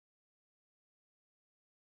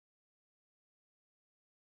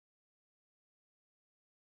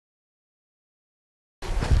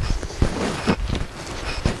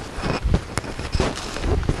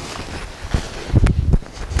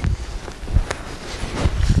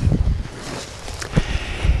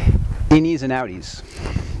Innies and Outies.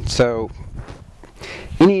 So,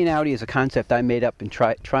 Innie and Outie is a concept I made up in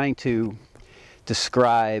trying to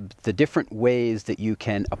describe the different ways that you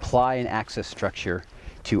can apply an access structure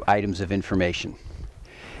to items of information.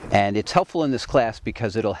 And it's helpful in this class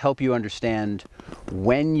because it'll help you understand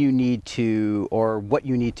when you need to, or what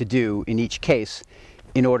you need to do in each case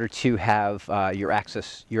in order to have your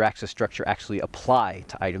access structure actually apply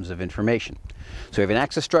to items of information. So we have an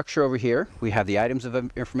access structure over here, we have the items of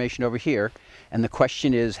information over here, and the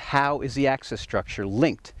question is, how is the access structure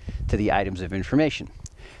linked to the items of information?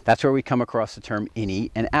 That's where we come across the term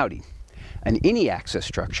Innie and Outie. An Innie access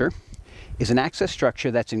structure is an access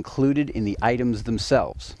structure that's included in the items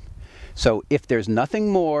themselves. So if there's nothing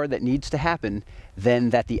more that needs to happen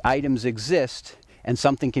than that the items exist and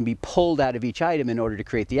something can be pulled out of each item in order to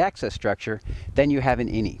create the access structure, then you have an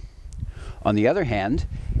Innie. On the other hand,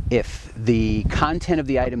 if the content of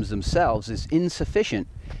the items themselves is insufficient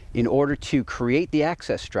in order to create the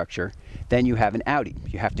access structure, then you have an Outie.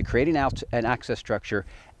 You have to create an access structure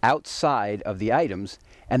outside of the items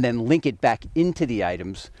and then link it back into the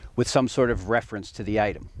items with some sort of reference to the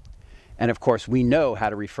item. And of course, we know how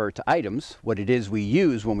to refer to items, what it is we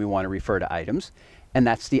use when we want to refer to items, and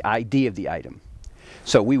that's the ID of the item.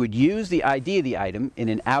 So we would use the ID of the item in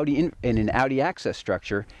an Outie access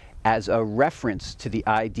structure as a reference to the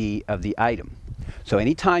ID of the item. So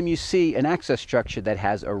anytime you see an access structure that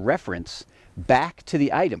has a reference back to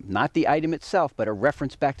the item, not the item itself, but a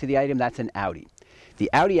reference back to the item, that's an Outie.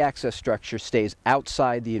 The Outie access structure stays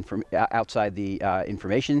outside the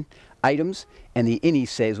information items, and the Innie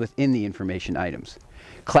stays within the information items.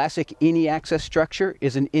 Classic Innie access structure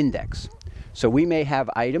is an index. So we may have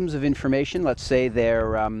items of information, let's say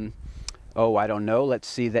they're, let's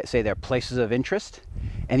say they're places of interest,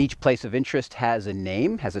 and each place of interest has a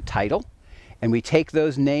name, has a title, and we take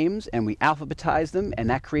those names and we alphabetize them, and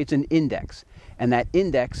that creates an index. And that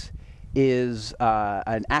index is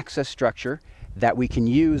an access structure that we can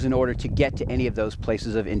use in order to get to any of those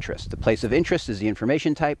places of interest. The place of interest is the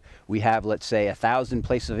information type. We have, let's say, 1,000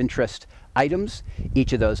 places of interest items.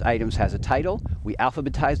 Each of those items has a title. We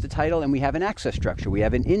alphabetize the title and we have an access structure. We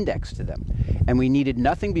have an index to them. And we needed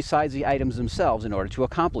nothing besides the items themselves in order to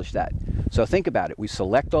accomplish that. So think about it. We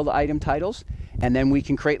select all the item titles and then we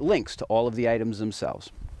can create links to all of the items themselves.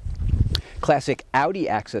 Classic Outie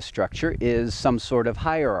access structure is some sort of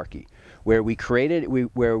hierarchy where we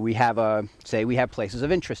have places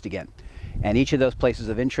of interest again. And each of those places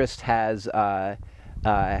of interest has a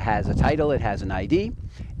title, it has an ID,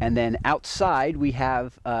 and then outside we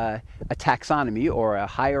have a taxonomy or a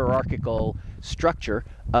hierarchical structure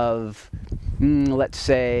of, let's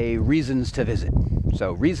say, reasons to visit.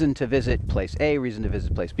 So reason to visit place A, reason to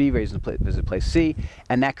visit place B, reason to visit place C,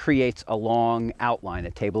 and that creates a long outline,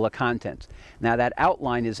 a table of contents. Now that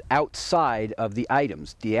outline is outside of the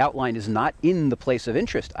items. The outline is not in the place of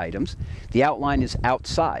interest items. The outline is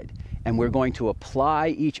outside. And we're going to apply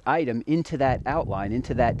each item into that outline,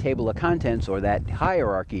 into that table of contents or that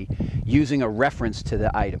hierarchy using a reference to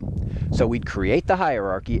the item. So we'd create the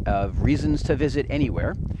hierarchy of reasons to visit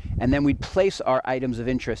anywhere, and then we'd place our items of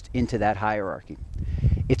interest into that hierarchy.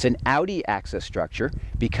 It's an Outie access structure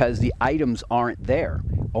because the items aren't there,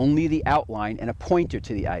 only the outline and a pointer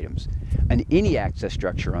to the items. An Innie access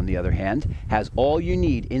structure, on the other hand, has all you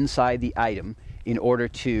need inside the item in order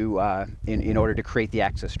to create the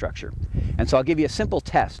access structure. And so I'll give you a simple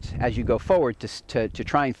test as you go forward to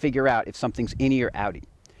try and figure out if something's Innie or Outie.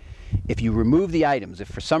 If you remove the items, if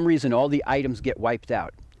for some reason all the items get wiped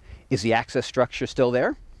out, is the access structure still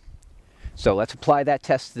there? So let's apply that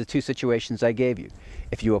test to the two situations I gave you.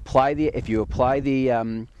 If you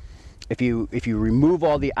remove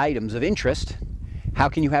all the items of interest, how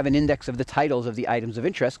can you have an index of the titles of the items of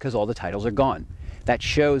interest? Because all the titles are gone. That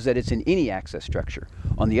shows that it's an Innie access structure.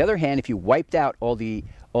 On the other hand, if you wiped out all the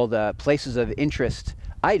places of interest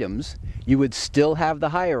items, you would still have the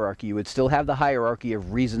hierarchy. You would still have the hierarchy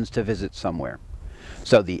of reasons to visit somewhere.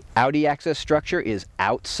 So the Outie access structure is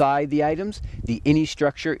outside the items. The Innie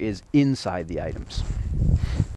structure is inside the items.